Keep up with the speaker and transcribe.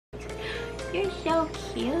You're so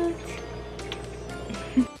cute.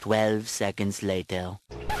 12 seconds later.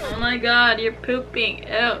 Oh my god, you're pooping.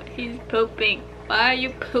 Ew, he's pooping. Why are you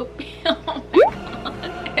pooping? Oh my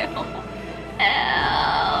god. Ew.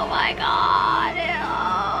 Oh my god.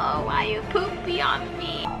 Ew. Why are you pooping on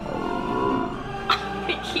me?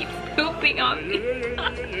 He keeps pooping on me.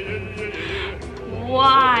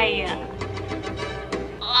 Why?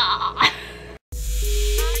 Ah.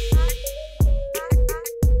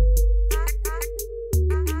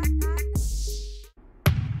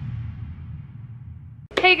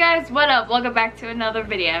 Hey guys, what up? Welcome back to another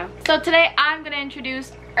video. So today I'm gonna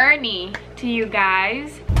introduce Ernie to you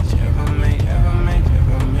guys.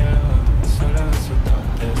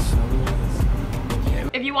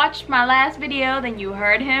 If you watched my last video, then you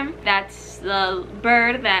heard him. That's the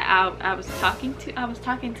bird that I was talking to. I was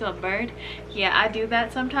talking to a bird. Yeah, I do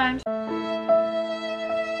that sometimes.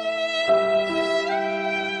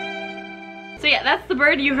 So yeah, that's the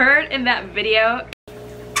bird you heard in that video.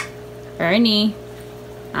 Ernie,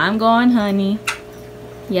 I'm going, honey.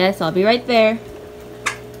 Yes, I'll be right there.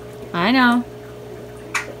 I know.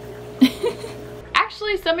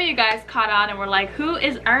 Actually, some of you guys caught on and were like, who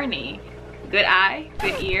is Ernie? Good eye,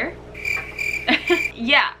 good ear.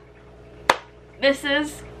 Yeah, this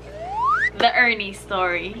is the Ernie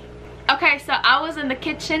story. Okay, so I was in the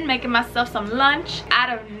kitchen making myself some lunch.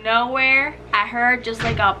 Out of nowhere, I heard just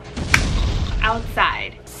like a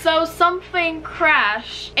outside. So something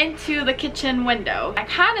crashed into the kitchen window. I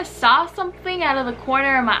kind of saw something out of the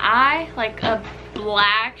corner of my eye, like a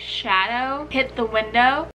black shadow hit the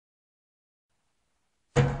window.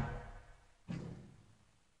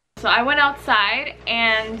 So I went outside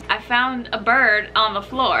and I found a bird on the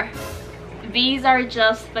floor. These are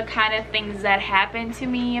just the kind of things that happen to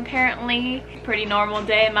me apparently. Pretty normal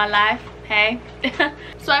day in my life, hey?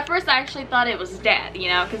 So at first I actually thought it was dead, you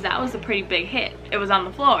know, because that was a pretty big hit. It was on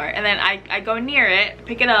the floor and then I go near it,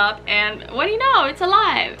 pick it up, and what do you know, it's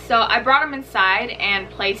alive. So I brought him inside and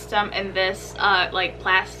placed him in this like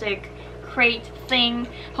plastic crate thing,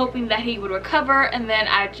 hoping that he would recover, and then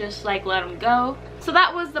I just like let him go. So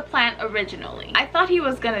that was the plan originally. I thought he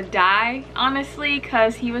was gonna die, honestly,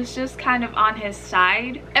 because he was just kind of on his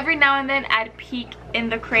side. Every now and then I'd peek in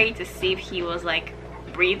the crate to see if he was like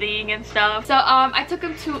breathing and stuff. So I took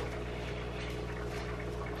him to...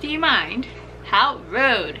 Do you mind? How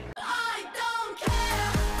rude.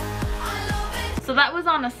 So that was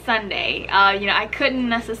on a Sunday. You know, I couldn't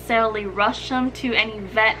necessarily rush him to any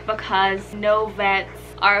vet because no vets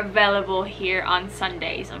are available here on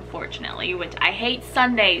Sundays, unfortunately, which I hate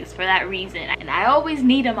Sundays for that reason, and I always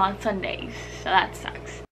need them on Sundays, so that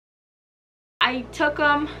sucks. I took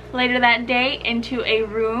him later that day into a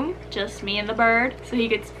room, just me and the bird, so he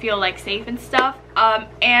could feel like safe and stuff,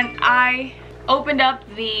 and I opened up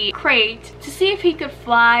the crate to see if he could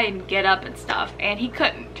fly and get up and stuff, and he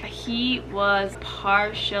couldn't. He was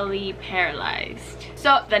partially paralyzed.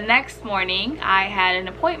 So the next morning I had an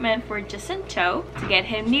appointment for Jacinto to get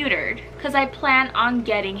him neutered because I plan on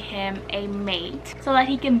getting him a mate so that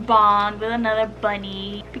he can bond with another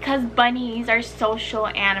bunny, because bunnies are social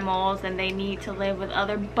animals and they need to live with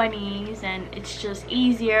other bunnies, and it's just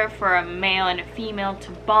easier for a male and a female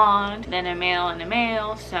to bond than a male and a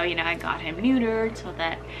male. So, you know, I got him neutered so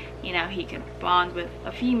that, you know, he could bond with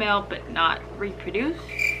a female but not reproduce,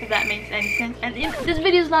 if that makes any sense. And this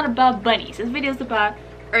video is not about bunnies, this video is about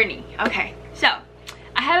Ernie. Okay, so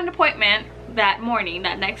I had an appointment that morning,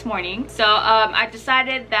 that next morning. So I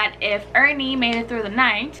decided that if Ernie made it through the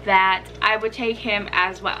night, that I would take him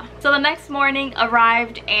as well. So the next morning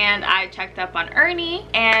arrived and I checked up on Ernie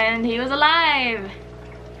and he was alive.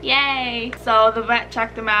 Yay! So the vet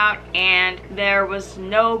checked him out and there was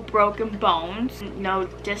no broken bones, no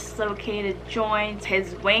dislocated joints.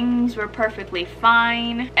 His wings were perfectly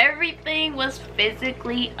fine. Everything was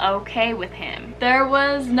physically okay with him. There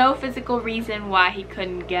was no physical reason why he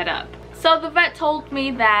couldn't get up. So the vet told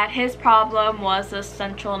me that his problem was a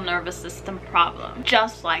central nervous system problem,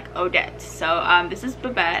 just like Odette. So this is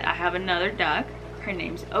Babette. I have another duck. Her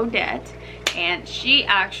name's Odette, and she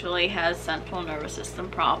actually has central nervous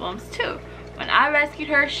system problems too. When I rescued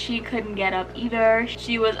her, she couldn't get up either.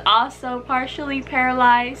 She was also partially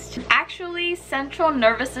paralyzed. Actually, central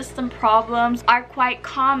nervous system problems are quite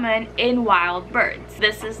common in wild birds.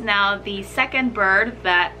 This is now the second bird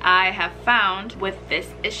that I have found with this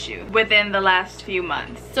issue within the last few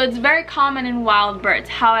months. So it's very common in wild birds.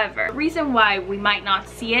 However, the reason why we might not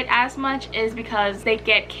see it as much is because they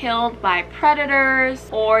get killed by predators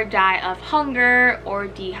or die of hunger or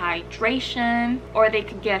dehydration, or they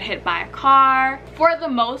could get hit by a car. For the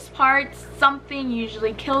most part, something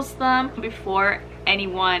usually kills them before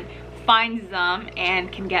anyone finds them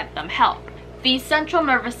and can get them help. The central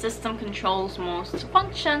nervous system controls most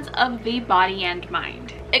functions of the body and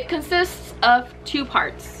mind. It consists of two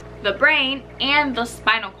parts, the brain and the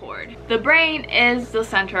spinal cord. The brain is the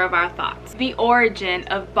center of our thoughts, the origin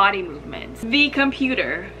of body movements, the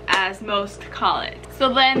computer, as most call it.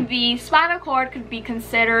 So then the spinal cord could be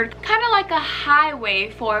considered kind of like a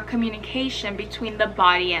highway for communication between the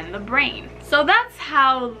body and the brain. So that's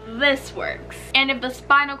how this works. And if the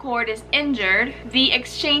spinal cord is injured, the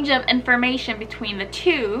exchange of information between the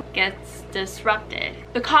two gets disrupted.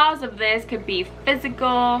 The cause of this could be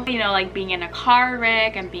physical, you know, like being in a car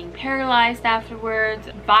wreck and being paralyzed afterwards.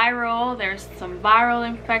 Viral, there's some viral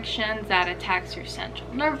infections that attacks your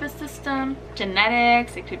central nervous system.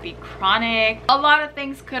 Genetics, it could be chronic. A lot of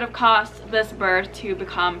things could have caused this bird to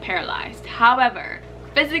become paralyzed. However,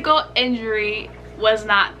 physical injury was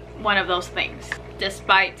not one of those things,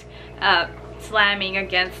 despite slamming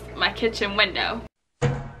against my kitchen window.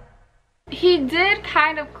 He did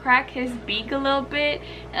kind of crack his beak a little bit.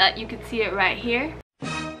 You can see it right here.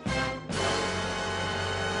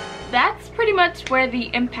 That's pretty much where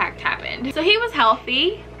the impact happened. So he was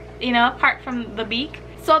healthy, you know, apart from the beak.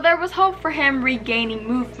 So there was hope for him regaining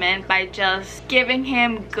movement by just giving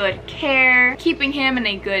him good care, keeping him in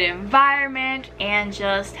a good environment, and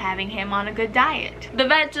just having him on a good diet. The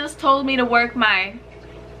vet just told me to work my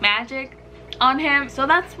magic on him, so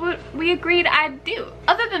that's what we agreed I'd do.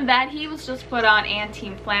 Other than that, he was just put on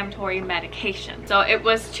anti-inflammatory medication. So it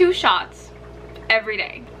was 2 shots every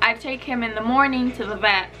day. I'd take him in the morning to the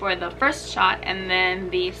vet for the first shot, and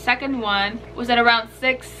then the second one was at around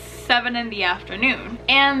 6-7 in the afternoon,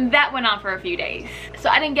 and that went on for a few days. So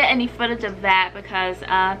I didn't get any footage of that because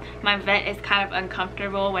my vet is kind of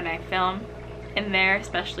uncomfortable when I film in there,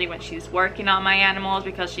 especially when she's working on my animals,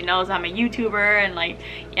 because she knows I'm a YouTuber and, like,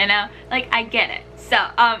 you know, like, I get it. So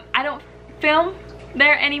I don't film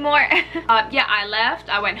there anymore. Yeah, I left,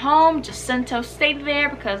 I went home. Jacinto stayed there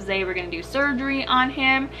because they were gonna do surgery on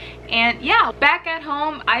him. And yeah, back at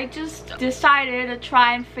home, I just decided to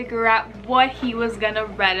try and figure out what he was gonna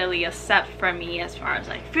readily accept from me as far as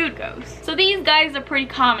like food goes. So these guys are pretty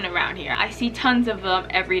common around here. I see tons of them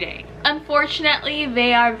every day. Unfortunately,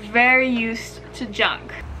 they are very used to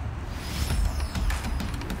junk.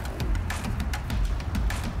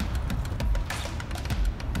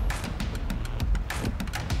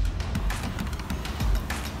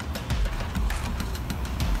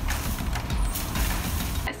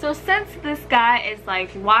 So since this guy is like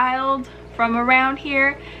wild from around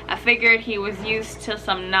here, I figured he was used to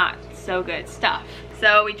some not so good stuff.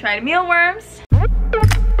 So we tried mealworms.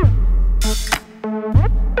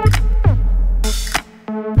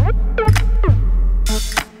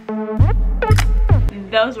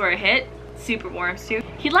 Those were a hit. Super worms too.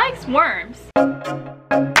 He likes worms.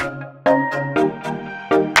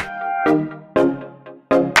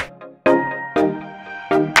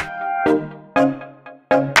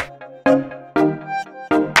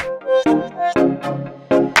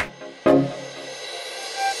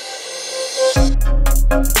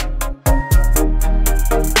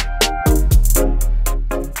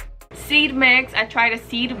 Seed mix. I tried a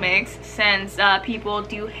seed mix since people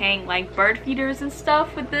do hang like bird feeders and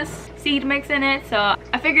stuff with this seed mix in it, so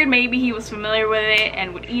I figured maybe he was familiar with it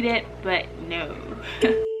and would eat it, but no.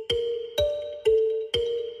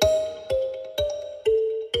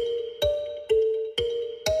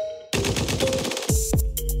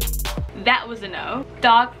 That was a no.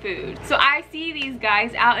 Dog food. So I see these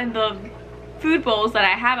guys out in the food bowls that I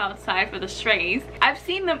have outside for the strays. I've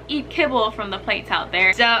seen them eat kibble from the plates out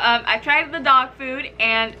there. So I tried the dog food,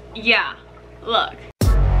 and yeah, look.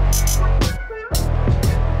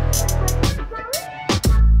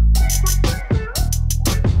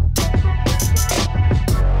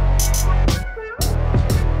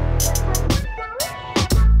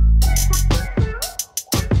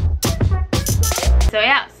 So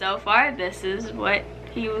yeah, so far this is what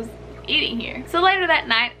he was eating here. So later that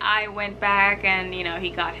night I went back and, you know, he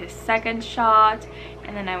got his second shot,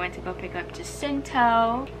 and then I went to go pick up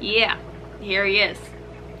Jacinto. Yeah, here he is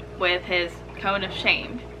with his cone of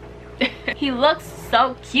shame. He looks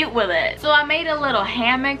so cute with it. So I made a little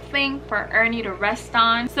hammock thing for Ernie to rest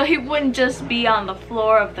on, so he wouldn't just be on the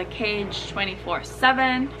floor of the cage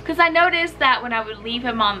 24/7. Because I noticed that when I would leave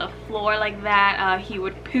him on the floor like that, he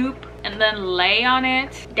would poop and then lay on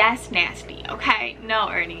it. That's nasty, okay? No,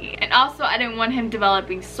 Ernie. And also I didn't want him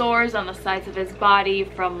developing sores on the sides of his body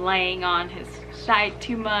from laying on his side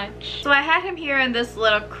too much. So I had him here in this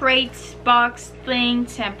little crate box thing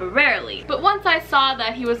temporarily. But once I saw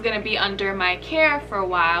that he was gonna be under my care for a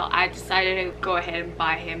while, I decided to go ahead and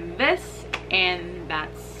buy him this, and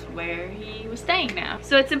that's where he was staying now.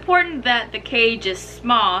 So it's important that the cage is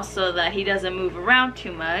small so that he doesn't move around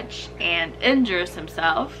too much and injures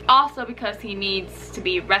himself. Also because he needs to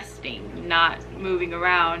be resting, not moving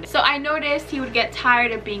around. So I noticed he would get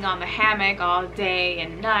tired of being on the hammock all day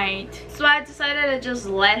and night. So I decided to just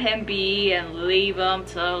let him be and leave him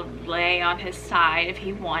to lay on his side if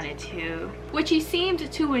he wanted to, which he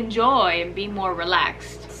seemed to enjoy and be more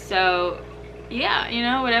relaxed. So yeah, you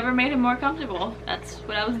know, whatever made him more comfortable, that's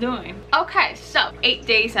what I was doing. Okay, so 8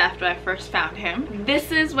 days after I first found him,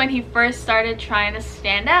 this is when he first started trying to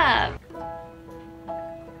stand up.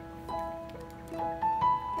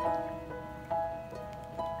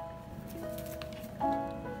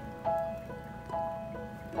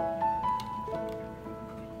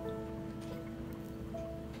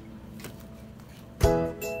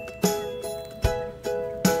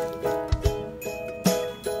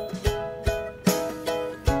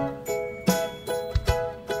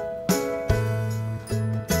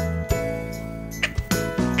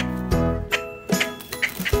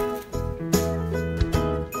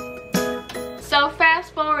 So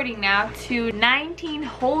fast forwarding now to 19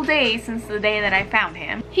 whole days since the day that I found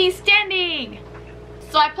him. He's standing!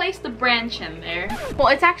 So I placed the branch in there. Well,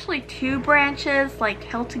 it's actually 2 branches like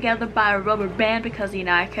held together by a rubber band because, you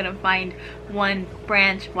know, I couldn't find one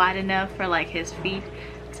branch wide enough for like his feet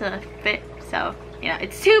to fit. So, you know,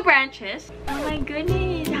 it's 2 branches. Oh my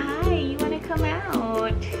goodness, hi, you wanna come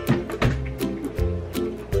out?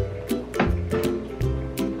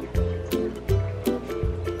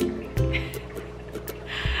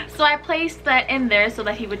 So I placed that in there so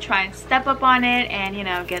that he would try and step up on it and, you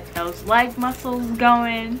know, get those leg muscles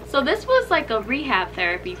going. So this was like a rehab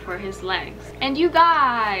therapy for his legs. And you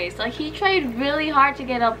guys, like, he tried really hard to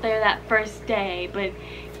get up there that first day, but,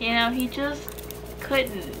 you know, he just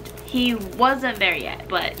couldn't. He wasn't there yet,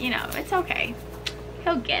 but, you know, it's okay.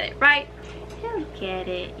 He'll get it, right? He'll get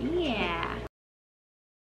it, yeah.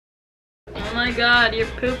 Oh my god, you're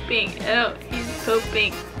pooping. Oh, he's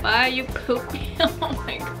pooping. Why are you pooping? Oh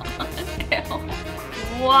my god. Ew.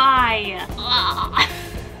 Why? Ugh.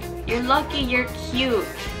 You're lucky you're cute.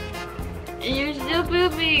 And you're still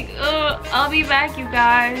pooping. Ugh. I'll be back, you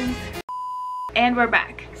guys. And we're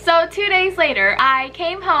back. So 2 days later, I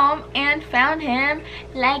came home and found him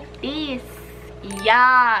like this.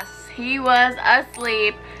 Yes, he was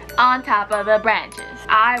asleep on top of the branches.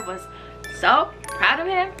 I was so proud of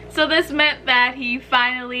him. So this meant that he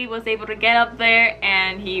finally was able to get up there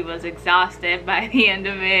and he was exhausted by the end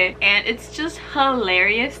of it. And it's just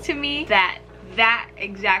hilarious to me that that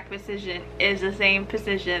exact position is the same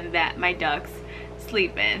position that my ducks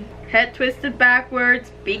sleep in. Head twisted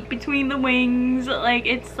backwards, beak between the wings, like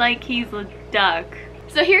it's like he's a duck.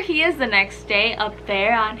 So here he is the next day up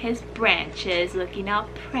there on his branches looking all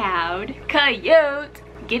proud. Coyote!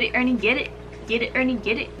 Get it, Ernie, get it. Get it, Ernie,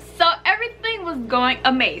 get it. So everything was going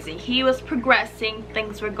amazing. He was progressing.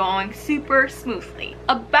 Things were going super smoothly.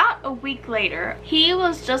 About a week later, he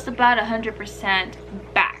was just about 100%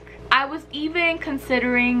 back. I was even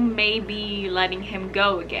considering maybe letting him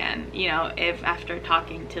go again, you know, if after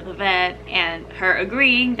talking to the vet and her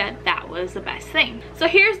agreeing that that was the best thing. So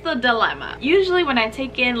here's the dilemma. Usually when I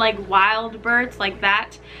take in like wild birds like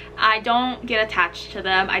that, I don't get attached to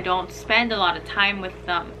them. I don't spend a lot of time with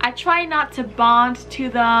them. I try not to bond to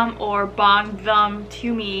them or bond them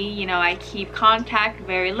to me. You know, I keep contact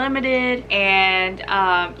very limited and,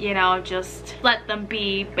 you know, just let them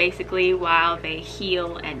be basically while they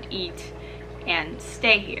heal and eat and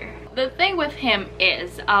stay here. The thing with him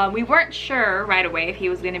is we weren't sure right away if he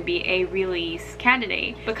was going to be a release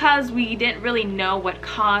candidate because we didn't really know what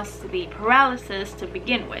caused the paralysis to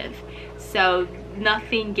begin with. So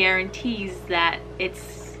nothing guarantees that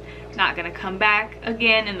it's not going to come back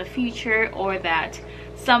again in the future or that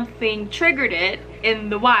something triggered it in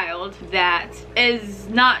the wild that is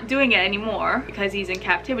not doing it anymore because he's in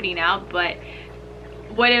captivity now. But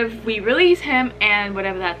what if we release him and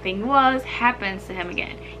whatever that thing was happens to him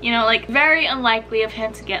again? You know, like very unlikely of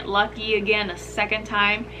him to get lucky again a second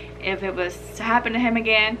time if it was to happen to him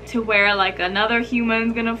again, to where like another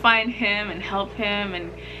human's gonna find him and help him,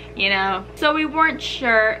 and you know. So we weren't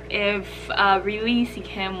sure if releasing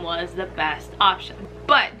him was the best option.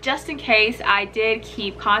 But just in case, I did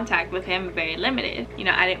keep contact with him very limited. You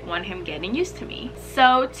know, I didn't want him getting used to me.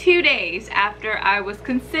 So 2 days after I was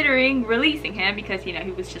considering releasing him because, you know,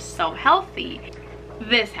 he was just so healthy,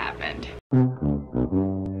 this happened.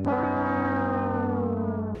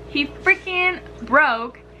 He freaking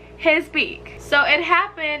broke his beak. So it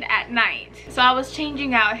happened at night. So I was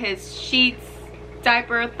changing out his sheets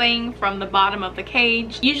diaper thing from the bottom of the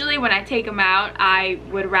cage. Usually when I take him out, I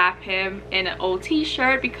would wrap him in an old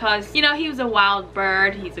t-shirt because, you know, he was a wild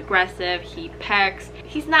bird, he's aggressive, he pecks,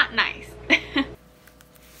 he's not nice.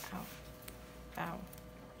 Ow. Ow.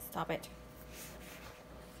 Stop it.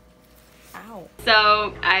 Ow.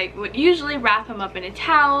 So I would usually wrap him up in a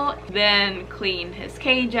towel, then clean his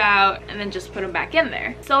cage out, and then just put him back in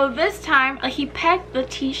there. So this time, he pecked the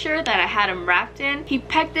t-shirt that I had him wrapped in. He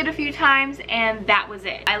pecked it a few times and that was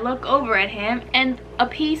it. I look over at him and a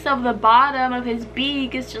piece of the bottom of his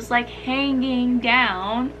beak is just like hanging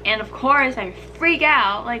down. And of course I freak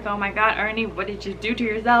out, like, oh my god, Ernie, what did you do to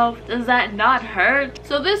yourself? Does that not hurt?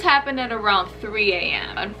 So this happened at around 3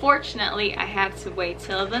 a.m. Unfortunately, I had to wait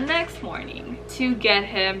till the next morning to get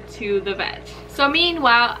him to the vet. So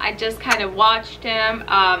meanwhile, I just kind of watched him.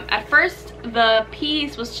 At first the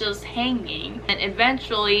piece was just hanging and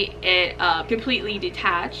eventually it completely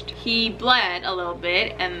detached. He bled a little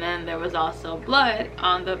bit and then there was also blood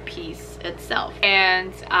on the piece itself,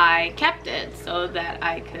 and I kept it so that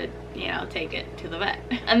I could, you know, take it to the vet.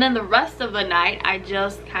 And then the rest of the night I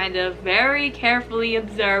just kind of very carefully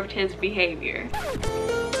observed his behavior.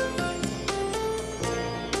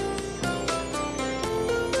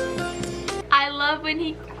 I love when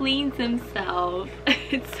he cleans himself.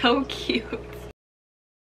 It's so cute.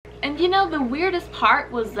 And you know, the weirdest part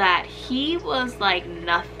was that he was like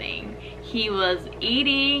nothing. He was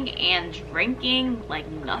eating and drinking like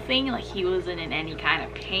nothing, like he wasn't in any kind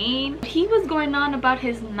of pain. He was going on about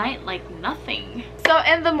his night like nothing. So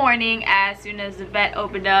in the morning, as soon as the vet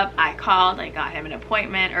opened up, I called, I got him an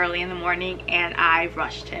appointment early in the morning, and I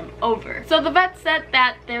rushed him over. So the vet said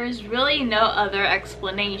that there is really no other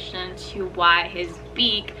explanation to why his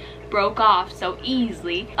beak broke off so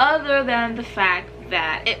easily other than the fact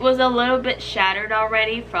that it was a little bit shattered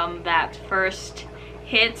already from that first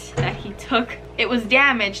hit that he took. It was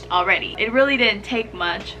damaged already. It really didn't take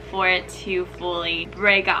much for it to fully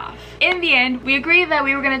break off. In the end, we agreed that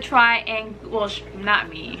we were gonna try and, well, not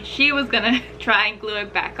me, she was gonna try and glue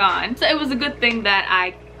it back on. So it was a good thing that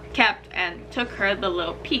I kept and took her the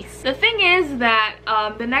little piece. The thing is that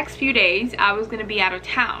the next few days I was gonna be out of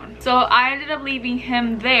town, so I ended up leaving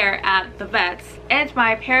him there at the vet's, and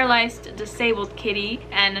my paralyzed disabled kitty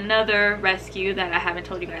and another rescue that I haven't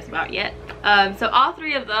told you guys about yet. So all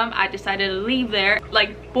three of them I decided to leave there,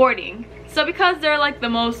 like boarding. So because they're like the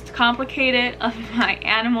most complicated of my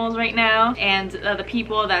animals right now, and the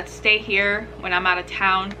people that stay here when I'm out of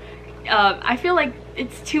town, I feel like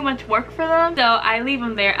it's too much work for them. So I leave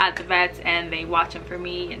them there at the vet's and they watch them for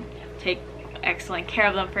me and take excellent care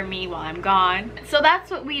of them for me while I'm gone. So that's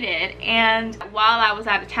what we did. And while I was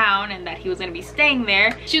out of town and that he was going to be staying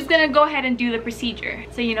there, she was going to go ahead and do the procedure.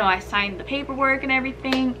 So, you know, I signed the paperwork and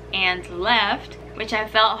everything and left, which I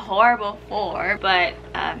felt horrible for, but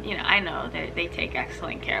you know, I know they take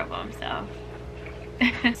excellent care of them, so.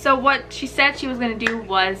 So what she said she was gonna do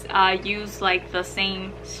was use like the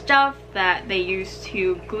same stuff that they use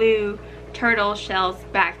to glue turtle shells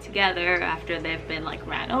back together after they've been like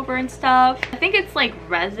ran over and stuff. I think it's like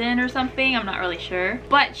resin or something, I'm not really sure,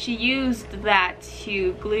 but she used that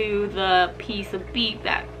to glue the piece of beak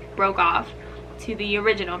that broke off to the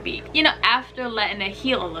original beak, you know, after letting it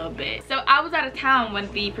heal a little bit. So I was out of town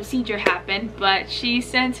when the procedure happened, but she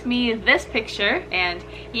sent me this picture, and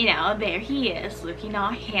you know, there he is looking all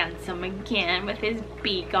handsome again with his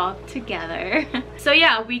beak all together. So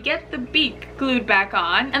yeah, we get the beak glued back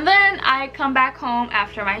on, and then I come back home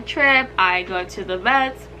after my trip. I go to the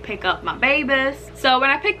vet's, pick up my babies. So when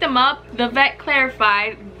I picked them up, the vet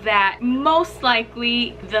clarified that most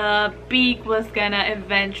likely the beak was gonna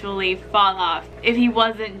eventually fall off if he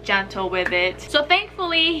wasn't gentle with it. So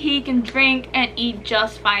thankfully he can drink and eat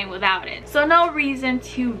just fine without it. So no reason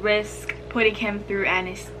to risk putting him through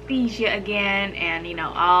anesthesia again and, you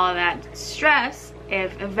know, all that stress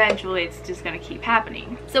if eventually it's just gonna keep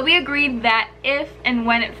happening. So we agreed that if and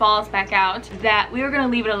when it falls back out, that we were gonna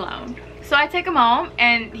leave it alone. So I take him home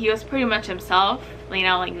and he was pretty much himself, you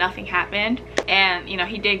know, like nothing happened. And you know,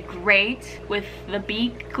 he did great with the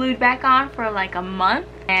beak glued back on for like a month,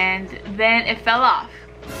 and then it fell off.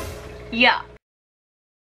 Yeah.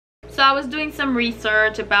 So I was doing some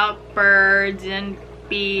research about birds and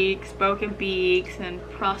beaks, broken beaks, and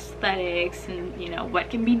prosthetics, and you know, what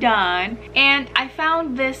can be done. And I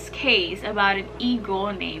found this case about an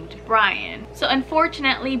eagle named Brian. So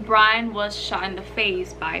unfortunately, Brian was shot in the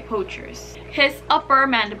face by poachers. His upper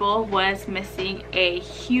mandible was missing a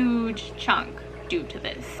huge chunk due to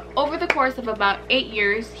this. Over the course of about 8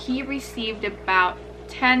 years, he received about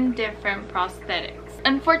 10 different prosthetics.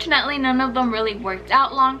 Unfortunately, none of them really worked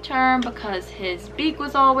out long term because his beak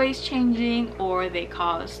was always changing, or they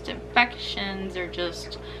caused infections or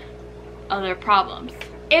just other problems.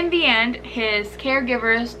 In the end, his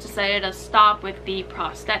caregivers decided to stop with the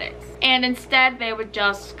prosthetics, and instead they would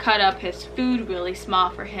just cut up his food really small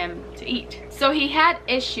for him to eat. So he had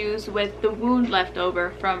issues with the wound left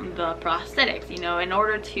over from the prosthetics. You know, in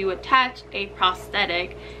order to attach a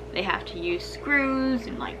prosthetic, they have to use screws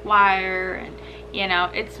and like wire, and you know,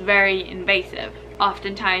 it's very invasive.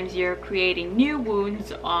 Oftentimes you're creating new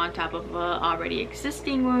wounds on top of an already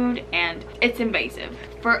existing wound, and it's invasive.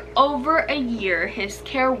 For over a year, his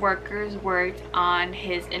care workers worked on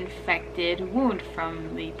his infected wound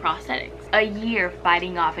from the prosthetics. A year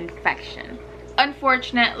fighting off infection.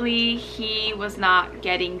 Unfortunately, he was not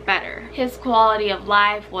getting better. His quality of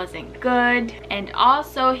life wasn't good, and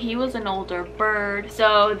also he was an older bird,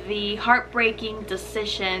 so the heartbreaking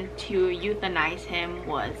decision to euthanize him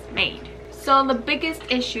was made. So the biggest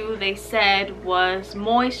issue, they said, was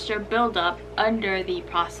moisture buildup under the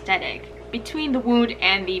prosthetic. Between the wound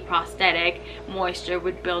and the prosthetic, moisture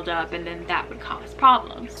would build up, and then that would cause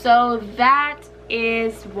problems. So that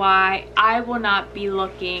is why I will not be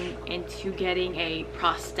looking into getting a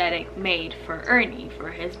prosthetic made for Ernie for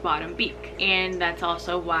his bottom beak. And that's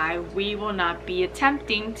also why we will not be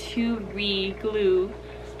attempting to re-glue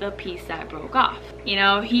the piece that broke off. You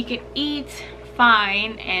know, he can eat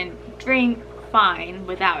fine and drink fine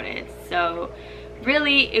without it, so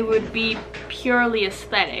really it would be purely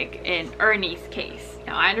aesthetic in Ernie's case.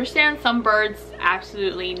 Now I understand some birds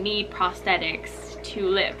absolutely need prosthetics to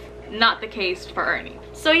live. Not the case for Ernie.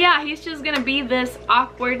 So yeah, he's just gonna be this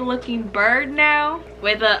awkward looking bird now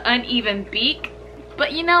with an uneven beak,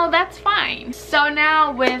 but you know, that's fine. So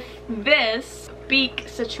now with this beak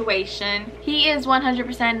situation, he is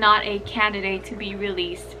 100% not a candidate to be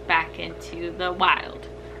released back into the wild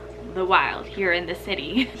here in the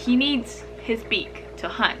city. He needs his beak to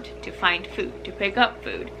hunt, to find food, to pick up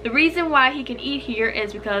food. The reason why he can eat here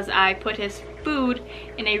is because I put his food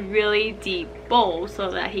in a really deep bowl so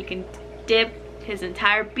that he can dip his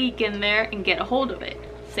entire beak in there and get a hold of it.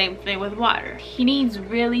 Same thing with water. He needs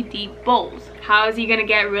really deep bowls. How is he gonna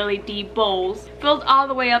get really deep bowls filled all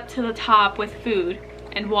the way up to the top with food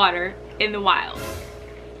and water in the wild?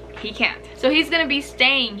 He can't. So he's gonna be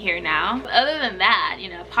staying here now. Other than that, you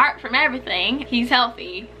know, apart from everything, he's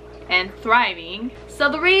healthy and thriving. So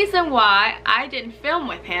the reason why I didn't film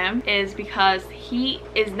with him is because he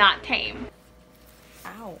is not tame.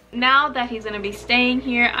 Ow. Now that he's gonna be staying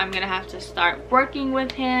here, I'm gonna have to start working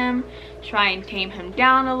with him, try and tame him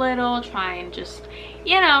down a little, try and just,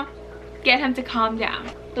 you know, get him to calm down.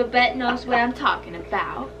 The vet knows what I'm talking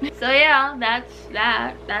about. So yeah,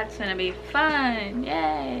 that's gonna be fun.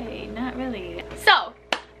 Yay. Not really. So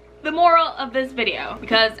the moral of this video,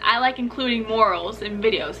 because I like including morals in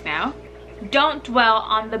videos now: don't dwell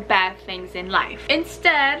on the bad things in life.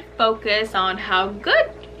 Instead, focus on how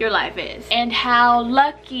good your life is and how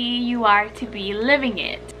lucky you are to be living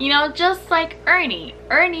it. You know, just like Ernie.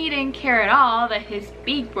 Ernie didn't care at all that his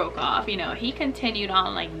beak broke off. You know, he continued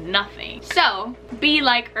on like nothing. So be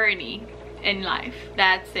like Ernie in life.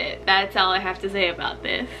 That's it. That's all I have to say about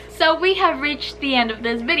this. So we have reached the end of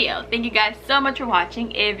this video. Thank you guys so much for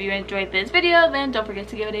watching. If you enjoyed this video, then don't forget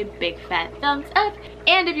to give it a big fat thumbs up.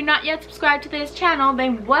 And if you're not yet subscribed to this channel,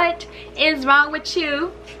 then what is wrong with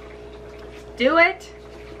you? Do it.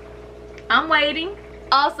 I'm waiting.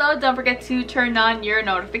 Also, don't forget to turn on your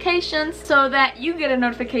notifications so that you get a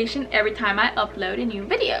notification every time I upload a new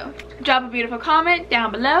video. Drop a beautiful comment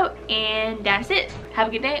down below, and that's it. Have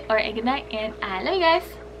a good day or a good night, and I love you guys.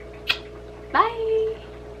 Bye.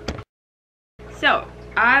 So,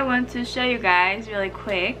 I want to show you guys really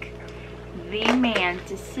quick the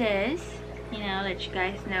mantises. You know, let you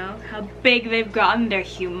guys know how big they've gotten. They're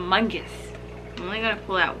humongous. I'm only gonna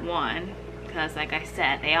pull out one, because like I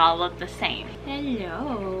said, they all look the same.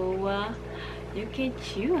 Hello, look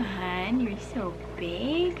at you, hon. You're so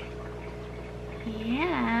big.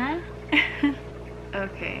 Yeah.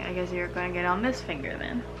 Okay, I guess you're gonna get on this finger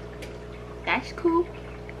then. That's cool.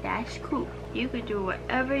 That's cool. You could do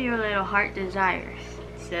whatever your little heart desires.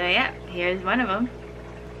 So yeah, here's one of them.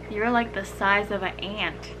 You're like the size of an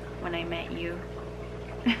ant when I met you.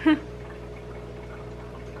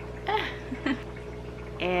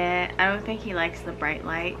 And I don't think he likes the bright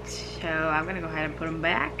light, so I'm gonna go ahead and put him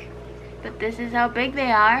back. But this is how big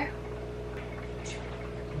they are.